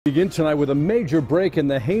Begin tonight with a major break in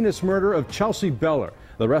the heinous murder of Chelsea Beller,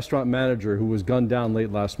 the restaurant manager who was gunned down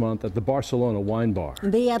late last month at the Barcelona Wine Bar.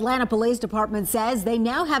 The Atlanta Police Department says they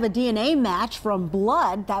now have a DNA match from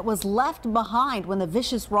blood that was left behind when the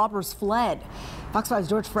vicious robbers fled. Fox 5's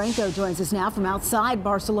George Franco joins us now from outside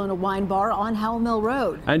Barcelona Wine Bar on Howell Mill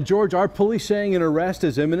Road. And George, are police saying an arrest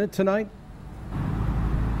is imminent tonight?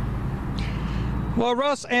 Well,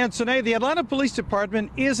 Russ and Sine, the Atlanta Police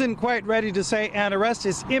Department isn't quite ready to say an arrest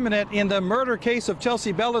is imminent in the murder case of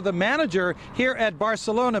Chelsea Beller, the manager here at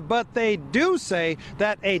Barcelona, but they do say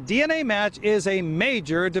that a DNA match is a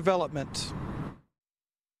major development.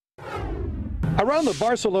 Around the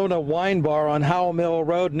Barcelona Wine Bar on Howell Mill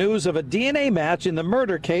Road, news of a DNA match in the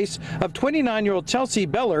murder case of 29-year-old Chelsea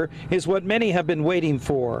Beller is what many have been waiting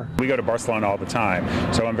for. We go to Barcelona all the time,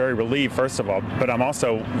 so I'm very relieved, first of all, but I'm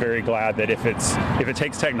also very glad that if it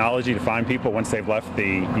takes technology to find people once they've left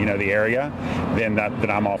the area, then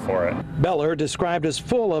I'm all for it. Beller, described as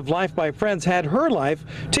full of life by friends, had her life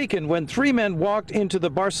taken when three men walked into the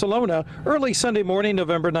Barcelona early Sunday morning,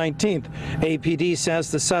 November 19th. APD says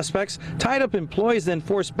the suspects tied up employees then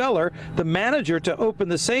forced Beller, the manager, to open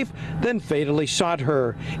the safe, then fatally shot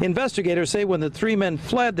her. Investigators say when the three men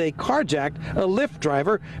fled, they carjacked a Lyft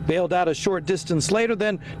driver, bailed out a short distance later,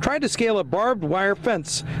 then tried to scale a barbed wire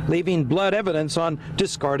fence, leaving blood evidence on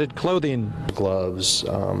discarded clothing. Gloves,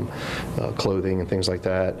 clothing, and things like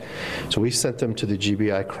that. So we sent them to the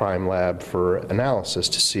GBI crime lab for analysis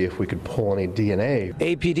to see if we could pull any DNA.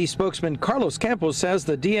 APD spokesman Carlos Campos says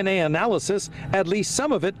the DNA analysis, at least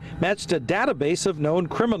some of it, matched a database of known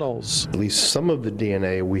criminals. At least some of the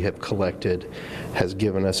DNA we have collected has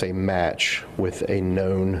given us a match with a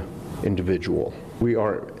known individual. We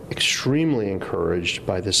are extremely encouraged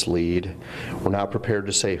by this lead. We're not prepared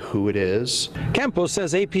to say who it is. Campos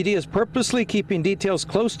says APD is purposely keeping details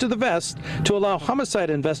close to the vest to allow homicide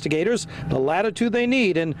investigators the latitude they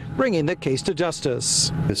need in bringing the case to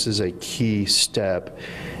justice. This is a key step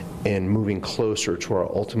in moving closer to our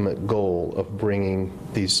ultimate goal of bringing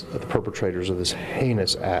the perpetrators of this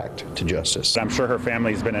heinous act to justice. I'm sure her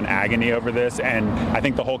family's been in agony over this, and I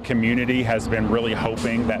think the whole community has been really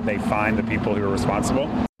hoping that they find the people who are responsible.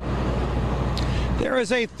 There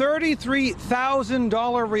is a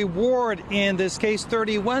 $33,000 reward in this case,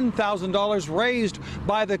 $31,000 raised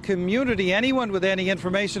by the community. Anyone with any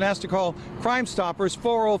information has to call Crime Stoppers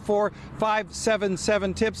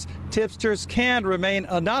 404-577-TIPS. Tipsters can remain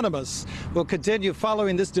anonymous. We'll continue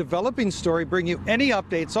following this developing story, bring you any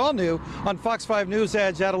updates, all new, on Fox 5 News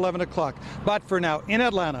Edge at 11 o'clock. But for now, in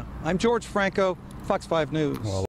Atlanta, I'm George Franco, Fox 5 News.